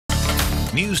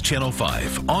News Channel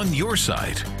 5 on your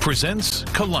side presents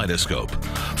Kaleidoscope,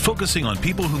 focusing on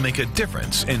people who make a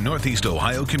difference in Northeast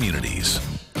Ohio communities.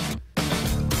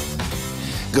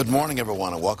 Good morning,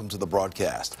 everyone, and welcome to the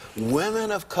broadcast. Women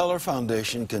of Color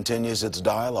Foundation continues its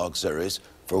dialogue series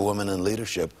for women in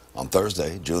leadership. On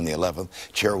Thursday, June the 11th,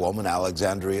 Chairwoman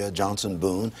Alexandria Johnson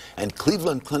Boone and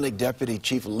Cleveland Clinic Deputy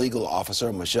Chief Legal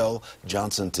Officer Michelle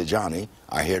Johnson-Tijani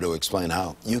are here to explain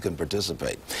how you can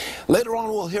participate. Later on,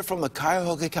 we'll hear from the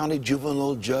Cuyahoga County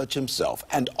Juvenile Judge himself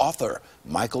and author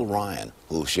Michael Ryan,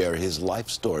 who will share his life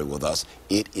story with us.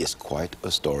 It is quite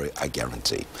a story, I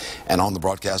guarantee. And on the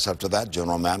broadcast after that,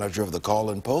 General Manager of the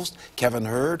Call-In Post, Kevin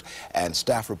Hurd, and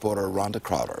staff reporter Rhonda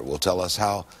Crowder will tell us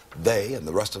how they and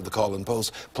the rest of the Call-In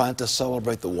Post plan to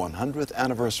celebrate the 100th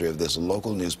anniversary of this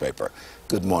local newspaper.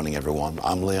 Good morning, everyone.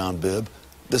 I'm Leon Bibb.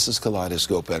 This is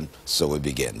Kaleidoscope, and so we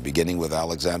begin. Beginning with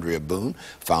Alexandria Boone,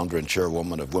 founder and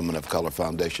chairwoman of Women of Color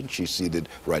Foundation. She's seated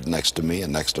right next to me,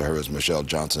 and next to her is Michelle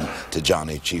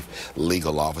Johnson-Tijani, Chief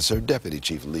Legal Officer, Deputy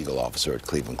Chief Legal Officer at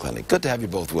Cleveland Clinic. Good to have you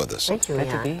both with us. Thank you,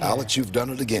 Leon. Alex, you've done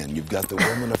it again. You've got the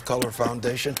Women of Color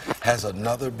Foundation, has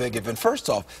another big event. First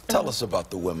off, tell us about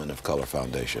the Women of Color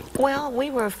Foundation. Well, we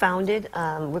were founded,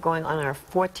 we're going on our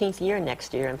 14th year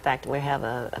next year. In fact, we have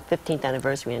a 15th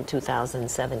anniversary in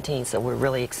 2017, so we're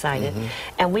really excited.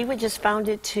 And we were just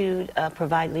founded to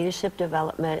provide leadership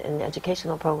development and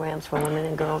educational programs for women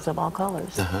and girls of all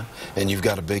colors. And you've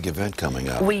got a big event coming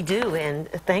up. We do, and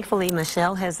thankfully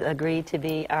Michelle has agreed to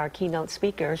be our keynote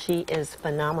speaker. She is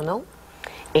phenomenal.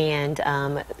 And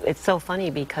it's so funny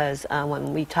because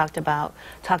when we talked to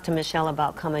Michelle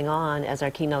about coming on as our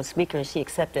keynote speaker, she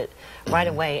accepted right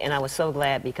away, and I was so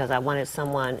glad because I wanted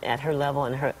someone at her level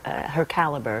and her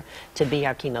caliber to be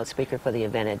our keynote speaker for the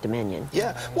event at Dominion.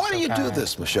 Yeah. Why do you do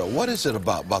this, Michelle? What is it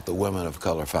about the Women of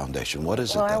Color Foundation? What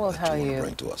is it that you want to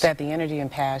bring to us? That the energy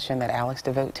and passion that Alex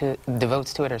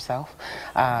devotes to it herself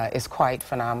is quite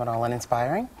phenomenal and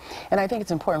inspiring. And I think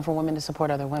it's important for women to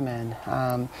support other women.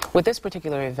 With this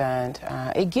particular event,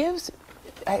 it gives,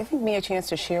 I think, me a chance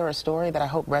to share a story that I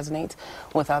hope resonates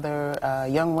with other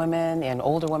young women and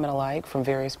older women alike from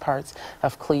various parts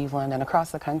of Cleveland and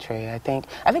across the country. I think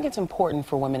it's important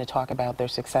for women to talk about their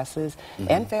successes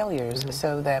and failures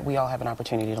so that we all have an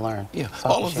opportunity to learn. Yeah, so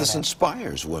all of this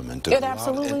inspires women to go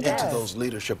out into those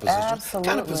leadership positions. Absolutely.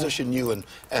 Kind of position you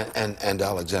and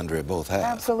Alexandria both have.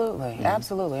 Absolutely,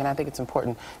 absolutely, and I think it's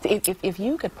important. If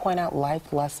you could point out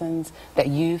life lessons that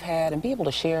you've had and be able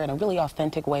to share in a really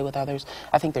authentic way with others,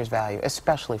 I think there's value,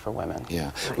 especially for women.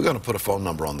 Yeah. We're going to put a phone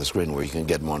number on the screen where you can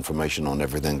get more information on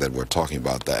everything that we're talking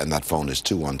about, and that phone is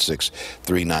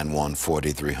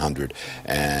 216-391-4300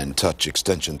 and touch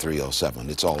extension 307.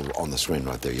 It's all on the screen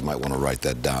right there. You might want to write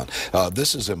that down.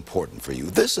 This is important for you.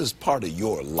 This is part of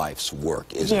your life's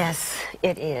work, isn't it? Yes,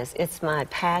 it is. It's my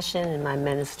passion and my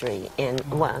ministry. And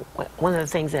one of the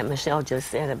things that Michelle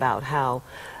just said about how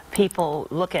people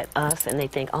look at us and they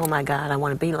think, oh my God, I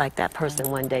want to be like that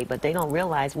person one day, but they don't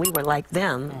realize we were like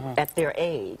them at their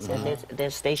age and their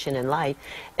station in life.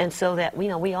 And so that, you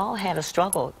know, we all had a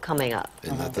struggle coming up.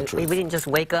 Isn't that the truth? We didn't just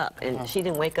wake up, and she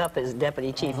didn't wake up as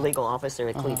Deputy Chief Legal Officer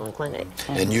at Cleveland Clinic.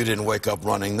 And you didn't wake up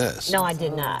running this. No, I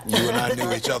did not. You and I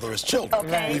knew each other as children.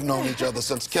 We've known each other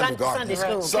since kindergarten.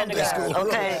 Sunday school.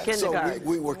 Okay, kindergarten. So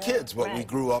we were kids, but we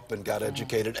grew up and got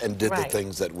educated and did the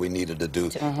things that we needed to do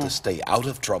to stay out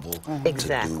of trouble,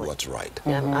 to do what's right.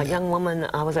 A young woman,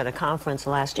 I was at a conference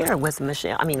last year with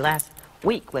Michelle, last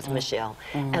week with Michelle,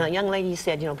 and a young lady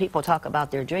said, you know, people talk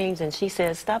about their dreams, and she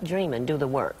says, stop dreaming, do the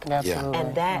work. Absolutely.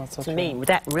 And that, to me,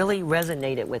 that really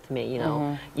resonated with me, you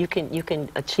know. You can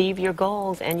achieve your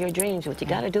goals and your dreams, but you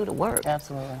got to do the work.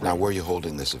 Absolutely. Now, where are you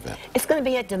holding this event? It's going to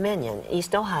be at Dominion,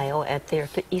 East Ohio, at their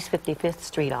East 55th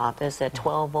Street office at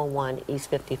 1201 East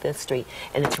 55th Street,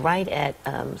 and it's right at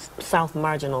South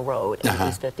Marginal Road at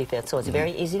East 55th, so it's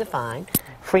very easy to find.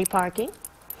 Free parking.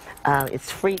 It's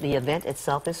free. The event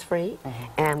itself is free,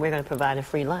 and we're going to provide a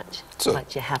free lunch.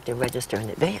 But you have to register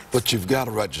in advance. But you've got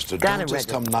to register. Don't just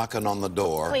come knocking on the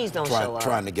door. Please don't show up.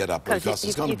 Trying to get up, because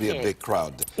it's going to be a big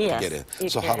crowd to get in.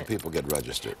 So how do people get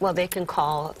registered? Well, they can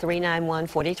call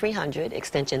 391-4300,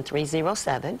 extension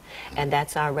 307, and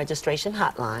that's our registration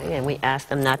hotline. And we ask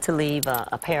them not to leave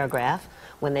a paragraph.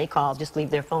 When they call, just leave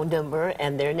their phone number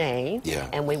and their name,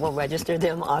 and we will register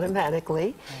them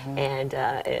automatically. And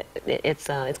it's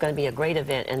going to be a great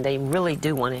event, and they really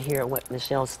do want to hear what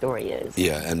Michelle's story is.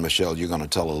 Yeah, and Michelle, you're going to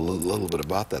tell a little bit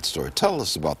about that story. Tell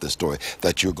us about this story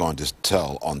that you're going to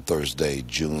tell on Thursday,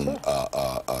 June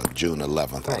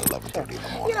 11th at 11:30 in the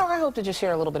morning? You know, I hope to just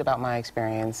share a little bit about my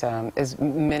experience. As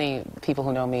many people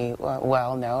who know me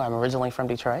well know, I'm originally from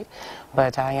Detroit,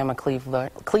 but I am a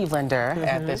Clevelander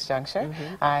at this juncture.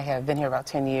 I have been here about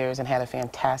 10 years and had a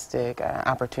fantastic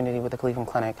opportunity with the Cleveland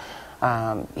Clinic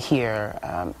here.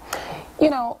 You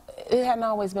know, it hadn't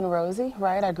always been rosy,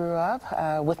 right? I grew up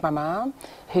with my mom,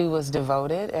 who was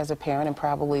devoted as a parent and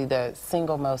probably the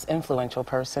single most influential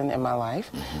person in my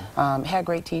life. Had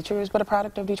great teachers, but a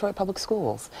product of Detroit Public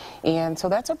Schools. And so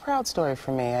that's a proud story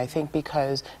for me, I think,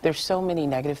 because there's so many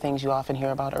negative things you often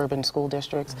hear about urban school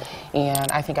districts.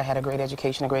 And I think I had a great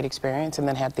education, a great experience, and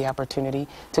then had the opportunity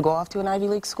to go off to an Ivy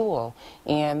League school.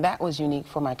 And that was unique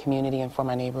for my community and for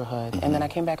my neighborhood. And then I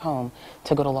came back home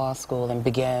to go to law school and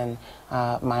began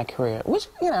my career, which,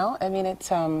 you know, I mean,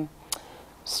 it's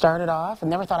started off, I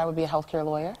never thought I would be a healthcare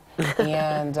lawyer,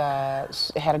 and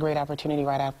had a great opportunity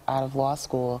right out of law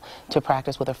school to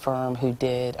practice with a firm who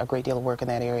did a great deal of work in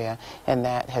that area, and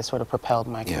that has sort of propelled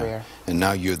my career. And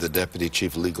now you're the Deputy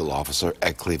Chief Legal Officer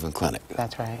at Cleveland Clinic.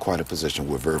 That's right. Quite a position.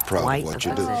 We're very proud of what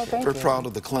you do. We're proud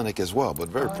of the clinic as well, but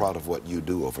very proud of what you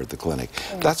do over at the clinic.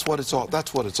 That's what it's all.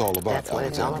 That's what it's all about,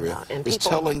 Alexandria. It's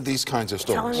telling these kinds of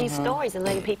stories. Telling these stories and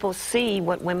letting people see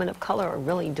what women of color are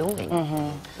really doing.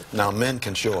 Now, men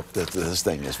can show up to this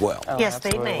thing as well. Yes,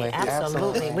 they may.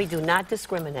 Absolutely. We do not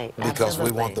discriminate. Because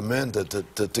we want the men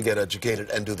to get educated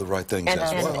and do the right things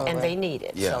as well. And they need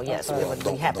it. Yeah. So, yes, we would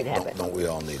be happy to have it. Don't we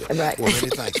all need it? Right. Well, many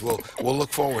thanks. We'll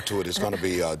look forward to it. It's going to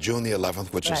be June the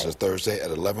 11th, which is a Thursday at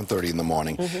 11:30 in the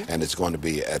morning, and it's going to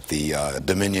be at the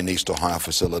Dominion East Ohio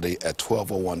facility at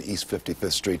 1201 East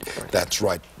 55th Street. That's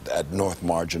right at North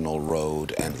Marginal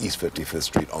Road and East 55th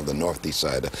Street on the northeast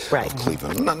side of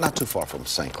Cleveland. Not too far from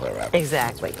St. Clair Avenue.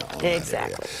 Exactly.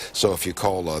 Exactly. So if you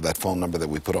call that phone number that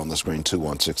we put on the screen,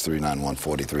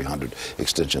 216-391-4300,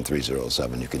 extension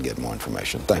 307, you can get more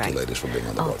information. Thank you, ladies, for being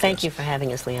on the broadcast. Thank you for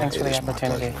having us, Leon. Thanks for the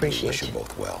opportunity. Appreciate it. Wish you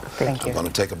both well. Thank you. I'm going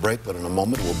to take a break, but in a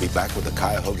moment we'll be back with the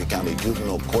Cuyahoga County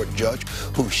Juvenile Court judge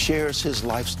who shares his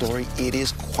life story. It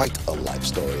is quite a life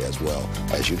story as well,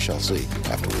 as you shall see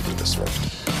after we do this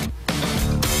first.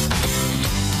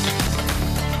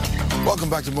 Welcome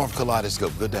back to more of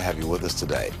Kaleidoscope. Good to have you with us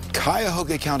today.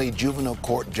 Cuyahoga County Juvenile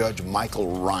Court Judge Michael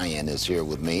Ryan is here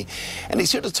with me, and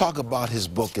he's here to talk about his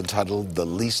book entitled The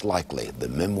Least Likely, The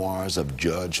Memoirs of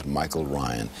Judge Michael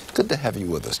Ryan. Good to have you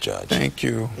with us, Judge. Thank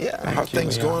you. Yeah, how are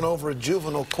things going over at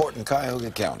juvenile court in Cuyahoga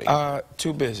County?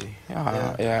 Too busy.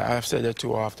 Yeah, I've said that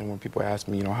too often when people ask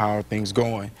me, you know, how are things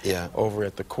going over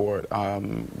at the court.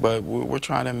 But we're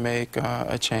trying to make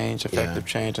a change, effective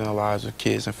change in the lives of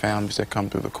kids and families that come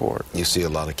through the court. You see a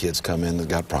lot of kids come in that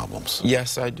got problems.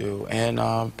 Yes, I do, and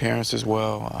parents as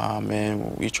well.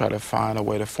 And we try to find a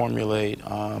way to formulate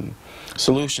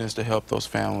solutions to help those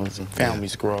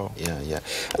families grow. Yeah.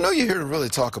 I know you're here to really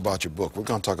talk about your book. We're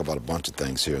going to talk about a bunch of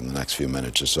things here in the next few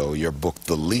minutes or so. Your book,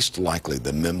 The Least Likely,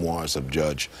 The Memoirs of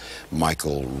Judge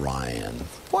Michael Ryan.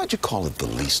 Why'd you call it The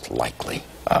Least Likely?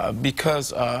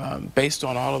 Because based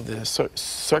on all of the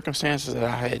circumstances that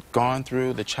I had gone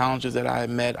through, the challenges that I had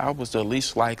met, I was the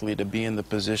least likely to be in the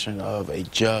position of a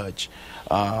judge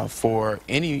for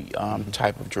any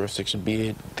type of jurisdiction, be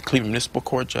it the Cleveland Municipal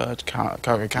Court Judge,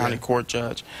 Cuyahoga County Court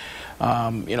Judge.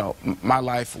 You know, my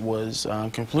life was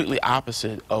completely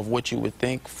opposite of what you would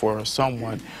think for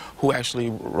someone who actually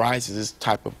rises this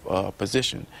type of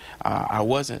position. I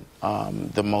wasn't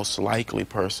the most likely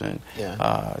person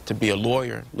to be a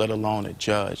lawyer, let alone a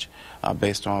judge,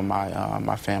 based on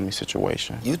my family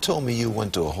situation. You told me you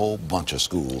went to a whole bunch of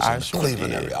schools in the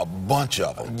Cleveland area, a bunch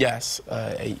of them. Yes,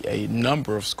 a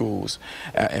number of schools.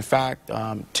 In fact,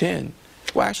 10.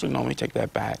 Well, actually, no, let me take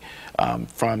that back.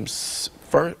 From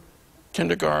first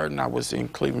kindergarten, I was in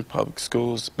Cleveland Public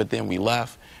Schools, but then we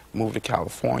left, moved to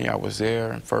California. I was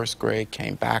there in first grade,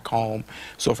 came back home.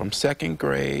 So from second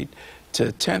grade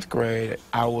to 10th grade,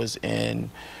 I was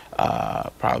in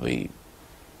probably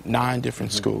 9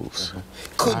 different schools.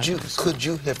 Could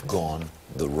you have gone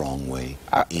the wrong way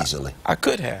easily? I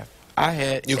could have.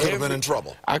 You could have been in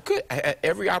trouble. I had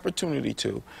every opportunity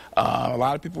to. A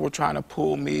lot of people were trying to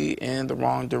pull me in the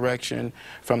wrong direction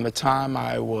from the time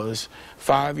I was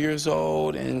 5 years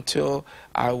old until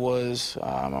I was,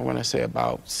 I'm going to say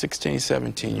about 16,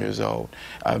 17 years old,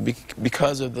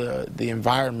 because of the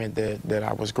environment that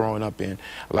I was growing up in.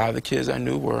 A lot of the kids I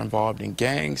knew were involved in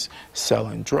gangs,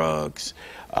 selling drugs,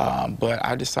 but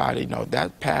I decided, you know,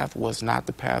 that path was not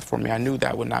the path for me. I knew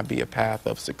that would not be a path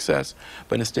of success,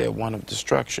 but instead one one of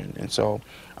destruction. And so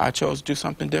I chose to do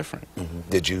something different.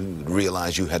 Did you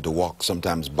realize you had to walk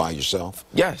sometimes by yourself?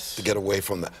 Yes. To get away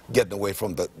from getting away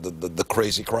from the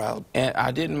crazy crowd? And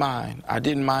I didn't mind. I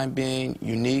didn't mind being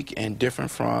unique and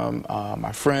different from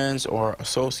my friends or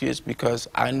associates, because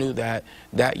I knew that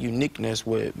that uniqueness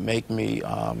would make me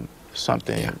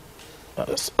something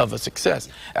of a success,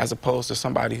 as opposed to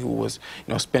somebody who was,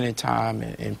 spending time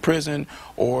in prison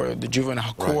or the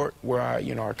juvenile court where I,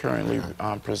 I currently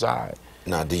preside.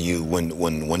 Now, do you,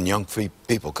 when young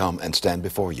people come and stand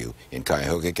before you in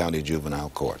Cuyahoga County Juvenile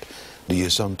Court, do you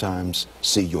sometimes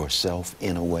see yourself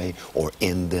in a way or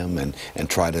in them and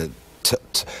try to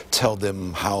tell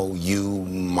them how you,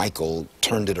 Michael,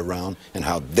 turned it around and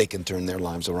how they can turn their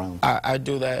lives around? I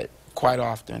do that quite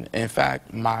often. In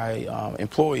fact, my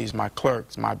employees, my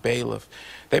clerks, my bailiff,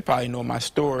 they probably know my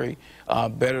story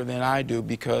better than I do,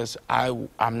 because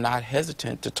I'm not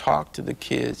hesitant to talk to the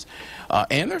kids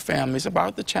and their families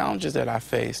about the challenges that I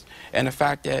faced, and the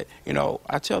fact that,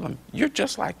 I tell them, you're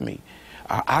just like me.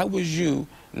 I was you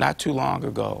not too long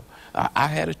ago. I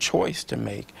had a choice to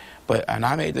make, and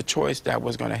I made the choice that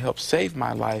was going to help save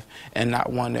my life and not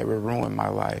one that would ruin my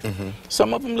life.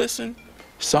 Some of them listen.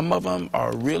 Some of them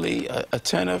are really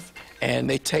attentive, and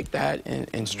they take that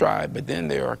in stride. But then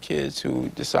there are kids who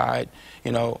decide,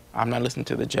 I'm not listening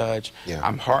to the judge.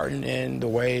 I'm hardened in the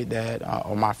way that,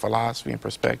 or my philosophy and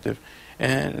perspective,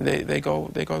 and they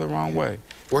go the wrong way.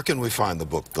 Where can we find the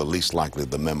book, The Least Likely,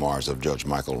 The Memoirs of Judge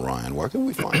Michael Ryan? Where can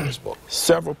we find this book?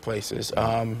 Several places.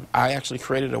 I actually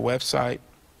created a website,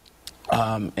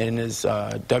 and it's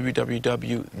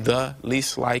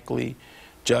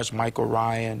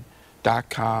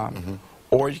www.theleastlikelyjudgemichaelryan.com,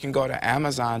 or you can go to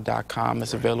Amazon.com.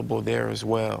 It's available there as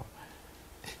well.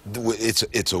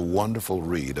 It's a wonderful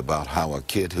read about how a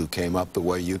kid who came up the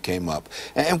way you came up.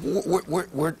 And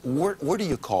where do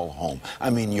you call home? I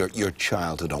mean, your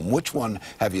childhood home. Which one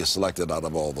have you selected out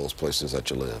of all those places that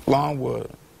you live?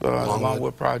 Longwood.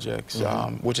 Longwood Projects,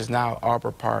 which is now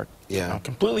Arbor Park.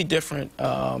 Completely different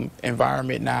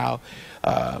environment now,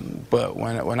 but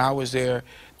when I was there,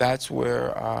 that's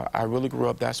where I really grew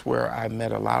up. That's where I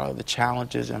met a lot of the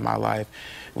challenges in my life,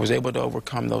 was able to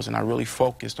overcome those, and I really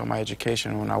focused on my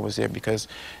education when I was there, because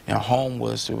home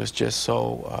was just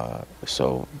so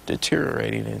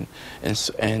deteriorating,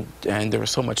 and there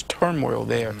was so much turmoil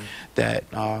there that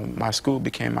my school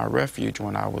became my refuge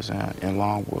when I was in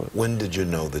Longwood. When did you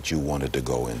know that you wanted to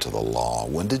go into the law?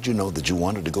 When did you know that you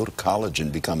wanted to go to college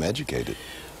and become educated?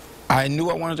 I knew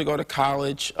I wanted to go to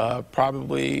college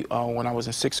probably when I was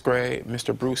in 6th grade.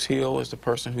 Mr. Bruce Hill is the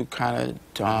person who kind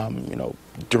of,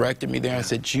 directed me there and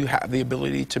said, you have the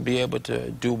ability to be able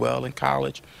to do well in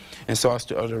college. And so I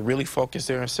started to really focus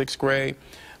there in 6th grade.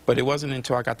 But it wasn't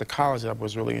until I got to college that I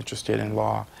was really interested in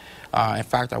law. In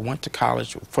fact, I went to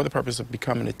college for the purpose of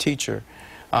becoming a teacher.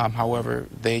 However,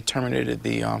 they terminated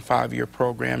the 5-year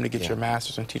program to get your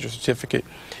master's and teacher certificate.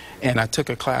 And I took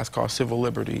a class called Civil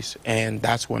Liberties, and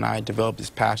that's when I developed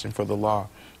this passion for the law.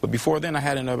 But before then, I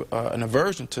had an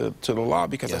aversion to the law,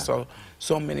 because I saw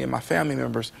so many of my family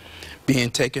members being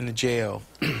taken to jail.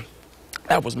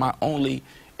 That was my only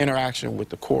interaction with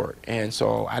the court, and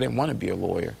so I didn't want to be a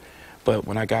lawyer. But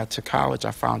when I got to college,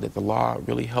 I found that the law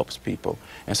really helps people,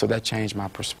 and so that changed my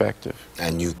perspective.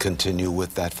 And you continue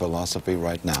with that philosophy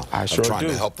right now? I sure do. Trying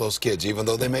to help those kids, even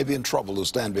though they may be in trouble, who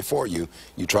stand before you,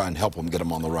 you try and help them get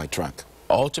them on the right track.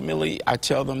 Ultimately, I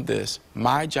tell them this: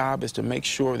 my job is to make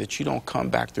sure that you don't come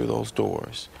back through those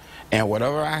doors. And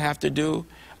whatever I have to do,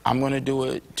 I'm going to do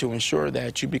it to ensure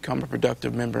that you become a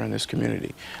productive member in this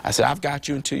community. I said, I've got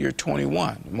you until you're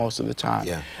 21 most of the time.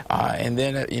 And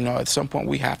then, at some point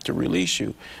we have to release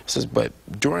you. I says, but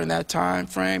during that time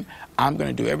frame, I'm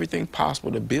going to do everything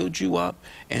possible to build you up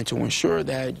and to ensure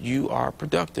that you are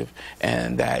productive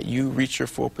and that you reach your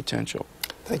full potential.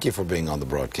 Thank you for being on the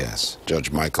broadcast, Judge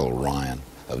Michael Ryan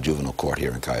of Juvenile Court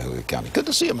here in Cuyahoga County. Good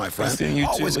to see you, my friend. You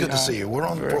Always too, good to see you. We're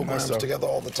on the programs together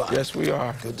all the time. Yes, we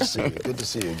are. Good to see you. Good to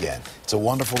see you again. It's a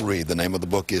wonderful read. The name of the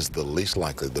book is The Least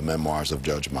Likely, The Memoirs of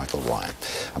Judge Michael Ryan.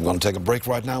 I'm going to take a break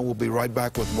right now. We'll be right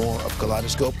back with more of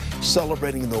Kaleidoscope,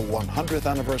 celebrating the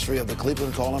 100th anniversary of the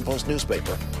Cleveland Call-and-Post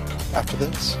newspaper. After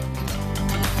this.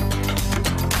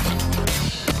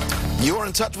 You're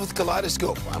in touch with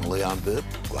Kaleidoscope. I'm Leon Bibb.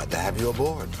 Glad to have you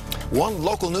aboard. One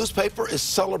local newspaper is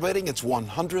celebrating its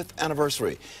 100th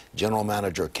anniversary. General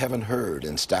Manager Kevin Hurd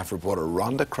and staff reporter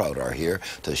Rhonda Kraut are here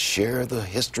to share the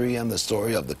history and the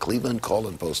story of the Cleveland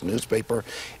Call-and-Post newspaper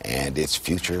and its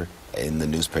future in the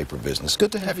newspaper business.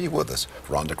 Good to have you with us.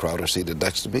 Rhonda Crowder seated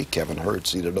next to me, Kevin Hurd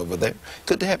seated over there.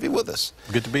 Good to have you with us.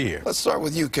 Good to be here. Let's start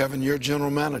with you, Kevin. You're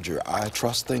general manager. I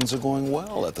trust things are going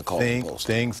well at the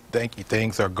Kaleidoscope. Thank you.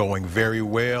 Things are going very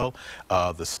well.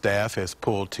 The staff has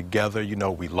pulled together. You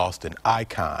know, we lost an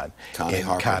icon in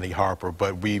Connie Harper,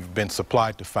 but we've been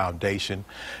supplied the foundation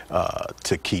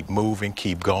to keep moving,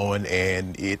 keep going,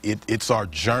 and it's our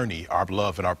journey, our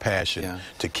love and our passion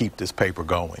to keep this paper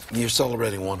going. You're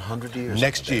celebrating 100 years.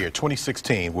 Next year,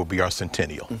 2016, will be our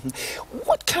centennial.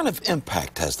 What kind of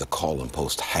impact has the Call and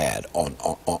Post had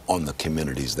on the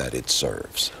communities that it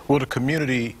serves? Well, the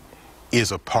community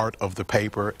is a part of the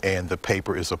paper, and the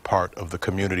paper is a part of the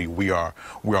community. We are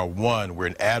one. We're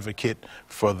an advocate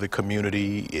for the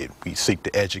community. We seek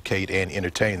to educate and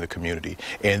entertain the community.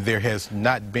 And there has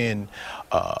not been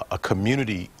a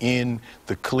community in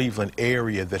the Cleveland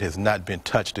area that has not been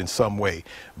touched in some way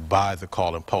by the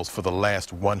Call and Post for the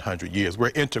last 100 years. We're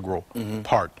an integral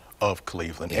part of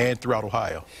Cleveland and throughout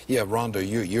Ohio. Yeah, Rhonda,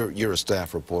 you're a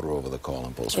staff reporter over the Call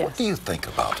and Post. What do you think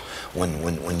about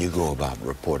when you go about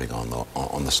reporting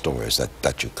on the stories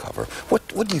that you cover?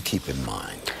 What do you keep in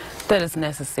mind? That is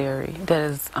necessary.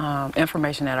 That is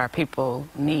information that our people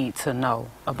need to know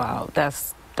about.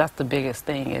 That's the biggest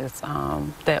thing, is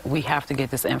that we have to get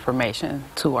this information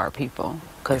to our people,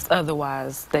 because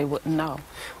otherwise they wouldn't know.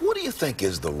 What do you think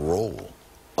is the role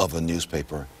of a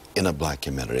newspaper in a black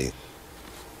community?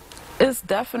 It's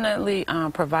definitely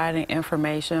providing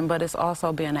information, but it's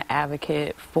also being an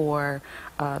advocate for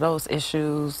those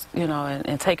issues, you know,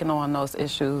 and taking on those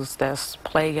issues that's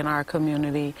plaguing our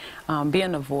community,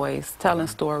 being a voice, telling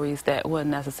stories that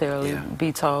wouldn't necessarily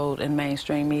be told in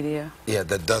mainstream media. Yeah,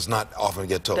 that does not often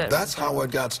get told. That's how it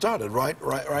got started, right?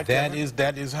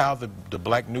 That is how the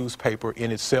black newspaper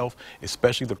in itself,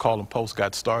 especially the Call and Post,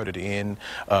 got started in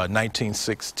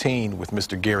 1916 with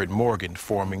Mr. Garrett Morgan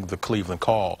forming the Cleveland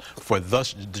Call for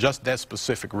just that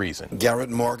specific reason. Garrett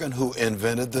Morgan, who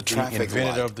invented the traffic light. The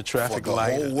inventor of the traffic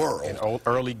light. Whole world. And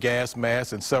early gas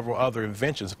masks and several other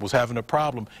inventions, was having a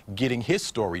problem getting his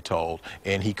story told,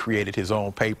 and he created his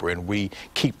own paper, and we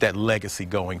keep that legacy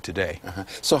going today.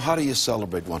 So how do you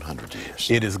celebrate 100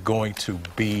 years? It is going to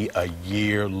be a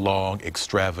year-long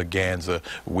extravaganza.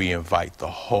 We invite the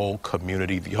whole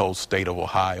community, the whole state of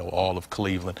Ohio, all of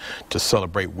Cleveland, to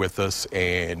celebrate with us,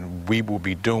 and we will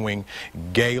be doing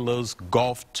galas,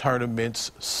 golf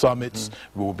tournaments, summits.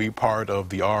 We will be part of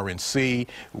the RNC.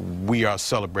 We are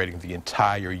celebrating the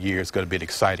entire year. It's going to be an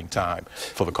exciting time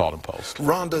for the Call and Post.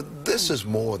 Rhonda, this is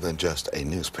more than just a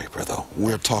newspaper, though.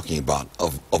 We're talking about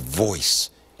a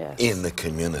voice in the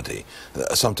community.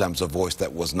 Sometimes a voice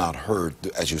that was not heard,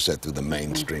 as you said, through the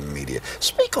mainstream media.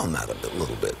 Speak on that a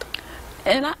little bit.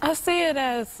 And I see it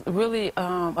as really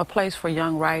a place for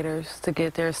young writers to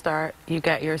get their start. You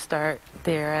got your start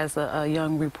there as a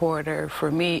young reporter. For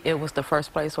me, it was the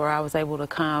first place where I was able to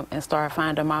come and start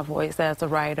finding my voice as a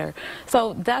writer.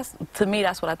 So to me,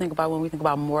 that's what I think about when we think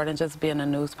about more than just being a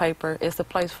newspaper. It's a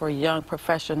place for young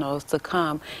professionals to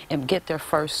come and get their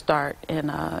first start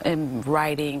in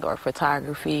writing or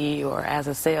photography or as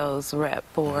a sales rep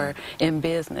or in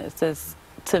business.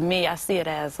 To me, I see it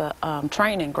as a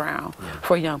training ground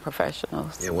for young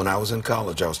professionals. Yeah, when I was in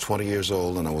college, I was 20 years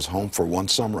old, and I was home for one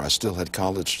summer. I still had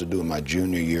college to do in my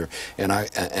junior year,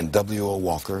 and W.O.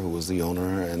 Walker, who was the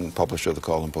owner and publisher of the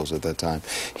Call and Post at that time,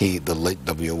 the late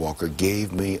W.O. Walker,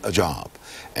 gave me a job.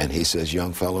 And he says,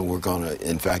 young fellow, we're going to,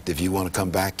 in fact, if you want to come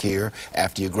back here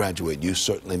after you graduate, you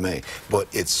certainly may. But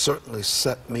it certainly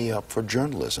set me up for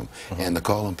journalism. And the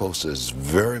Call and Post is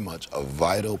very much a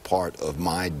vital part of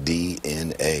my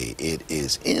DNA. It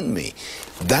is in me.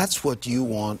 That's what you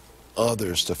want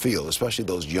others to feel, especially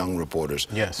those young reporters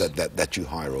that you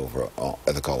hire over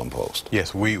at the Call and Post.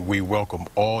 Yes, we welcome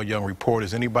all young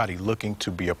reporters, anybody looking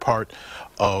to be a part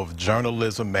of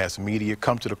journalism, mass media,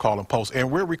 come to the Call and Post.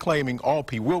 And we're reclaiming all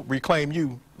people. We'll reclaim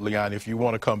you, Leon, if you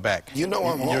want to come back. You know,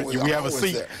 we have a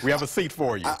seat. We have a seat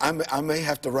for you. I may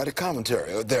have to write a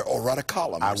commentary there or write a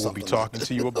column. I will be talking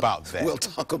to you about that. We'll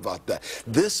talk about that.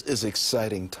 This is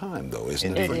exciting time, though,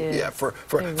 isn't it? Yeah, for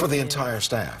the entire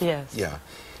staff. Yes. Yeah.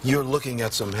 You're looking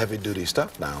at some heavy-duty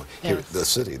stuff now here at the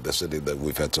city that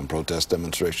we've had some protest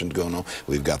demonstrations going on.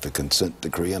 We've got the consent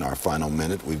decree in our final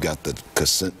minute. We've got the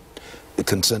consent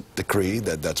decree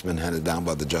that's been handed down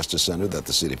by the Justice Center that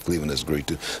the city of Cleveland has agreed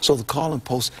to. So the Call and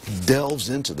Post delves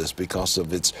into this because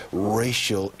of its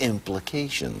racial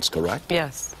implications, correct?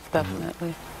 Yes,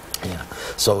 definitely. Yeah.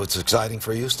 So it's exciting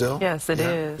for you still? Yes, it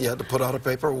is. You have to put out a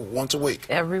paper once a week?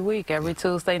 Every week. Every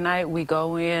Tuesday night we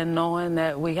go in knowing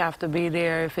that we have to be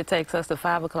there. If it takes us to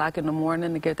 5 o'clock in the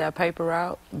morning to get that paper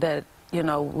out, that you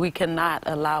know, we cannot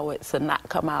allow it to not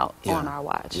come out on our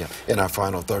watch. Yeah. In our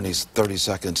final 30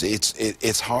 seconds,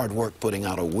 it's hard work putting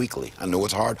out a weekly. I know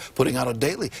it's hard putting out a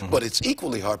daily, but it's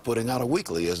equally hard putting out a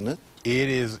weekly, isn't it? It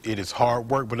is hard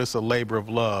work, but it's a labor of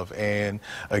love. And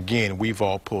again, we've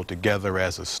all pulled together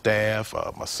as a staff,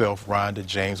 myself, Rhonda,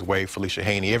 James Wade, Felicia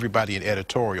Haney, everybody in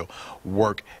editorial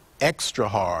work extra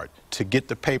hard to get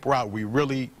the paper out. We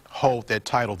really hold that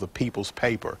title, the people's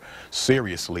paper,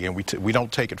 seriously, and we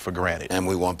don't take it for granted. And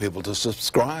we want people to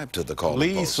subscribe to the Call-in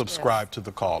Post. Please subscribe to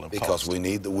the Call-in Post. Because we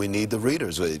need the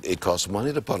readers. It costs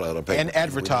money to put out a paper. And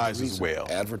advertisers as well.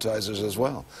 Advertisers as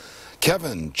well.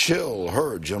 Kevin Chill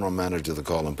Hurd, General Manager of the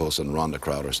Call-in Post, and Rhonda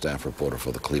Crowder, staff reporter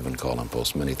for the Cleveland Call-in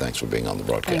Post. Many thanks for being on the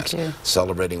broadcast. Thank you.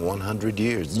 Celebrating 100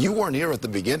 years. You weren't here at the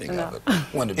beginning of it.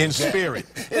 When it In spirit.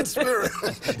 In spirit.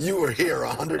 You were here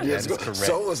 100 years ago. Correct.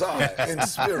 So was I, in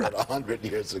spirit, 100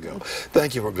 years ago.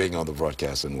 Thank you for being on the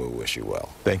broadcast, and we wish you well.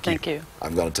 Thank you. Thank you.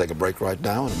 I'm going to take a break right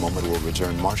now. In a moment, we'll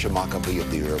return. Marcia Maccabee of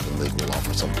the Urban League will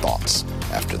offer some thoughts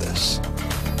after this.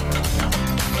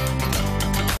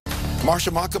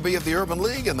 Marcia Maccabee of the Urban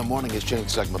League in the Morning Exchange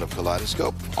segment of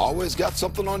Kaleidoscope. Always got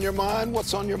something on your mind?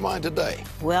 What's on your mind today?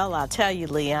 Well, I'll tell you,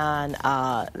 Leon,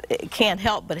 can't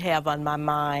help but have on my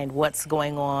mind what's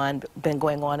been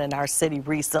going on in our city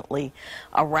recently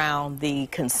around the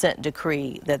consent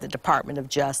decree that the Department of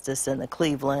Justice and the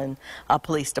Cleveland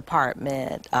Police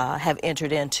Department have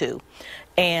entered into.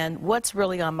 And what's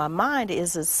really on my mind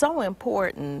is it's so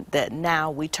important that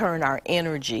now we turn our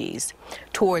energies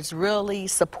towards really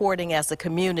supporting as a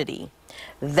community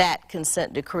that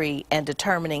consent decree and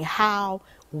determining how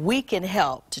we can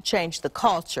help to change the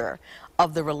culture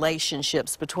of the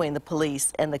relationships between the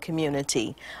police and the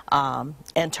community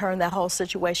and turn that whole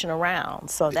situation around.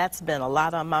 So that's been a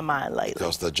lot on my mind lately.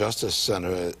 Because the Justice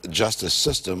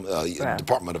System,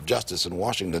 Department of Justice in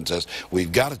Washington says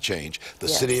we've got to change. The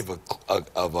city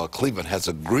of Cleveland has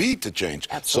agreed to change.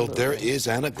 Absolutely. So there is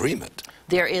an agreement.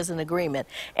 There is an agreement.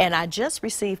 And I just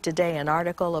received today an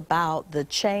article about the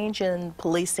change in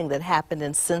policing that happened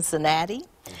in Cincinnati.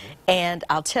 And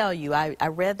I'll tell you, I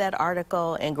read that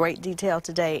article in great detail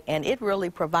today, and it really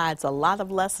provides a lot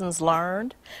of lessons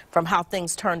learned from how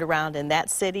things turned around in that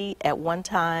city. At one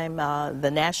time, the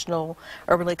National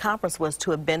Urban League Conference was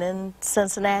to have been in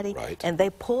Cincinnati, and they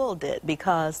pulled it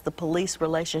because the police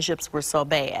relationships were so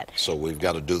bad. So we've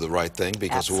got to do the right thing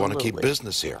because we want to keep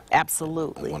business here.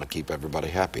 Absolutely. We want to keep everybody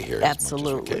happy here.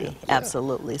 Absolutely. As much as we can.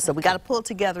 Absolutely. So we got to pull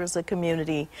together as a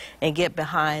community and get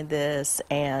behind this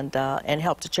and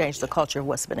help to change the culture of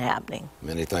what's been happening.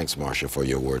 Many thanks, Marcia, for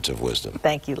your words of wisdom.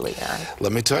 Thank you, Leon.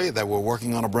 Let me tell you that we're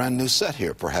working on a brand new set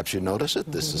here. Perhaps you notice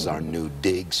it. This is our new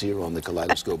digs here on the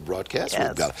Kaleidoscope broadcast.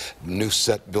 We've got a new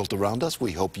set built around us.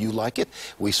 We hope you like it.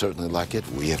 We certainly like it.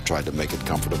 We have tried to make it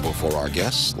comfortable for our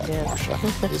guests, like Marcia.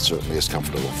 It certainly is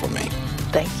comfortable for me.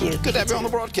 Thank you. Good to have you on the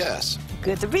broadcast.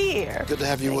 Good to be here. Good to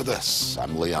have you with us.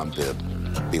 I'm Leon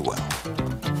Bibb. Be well.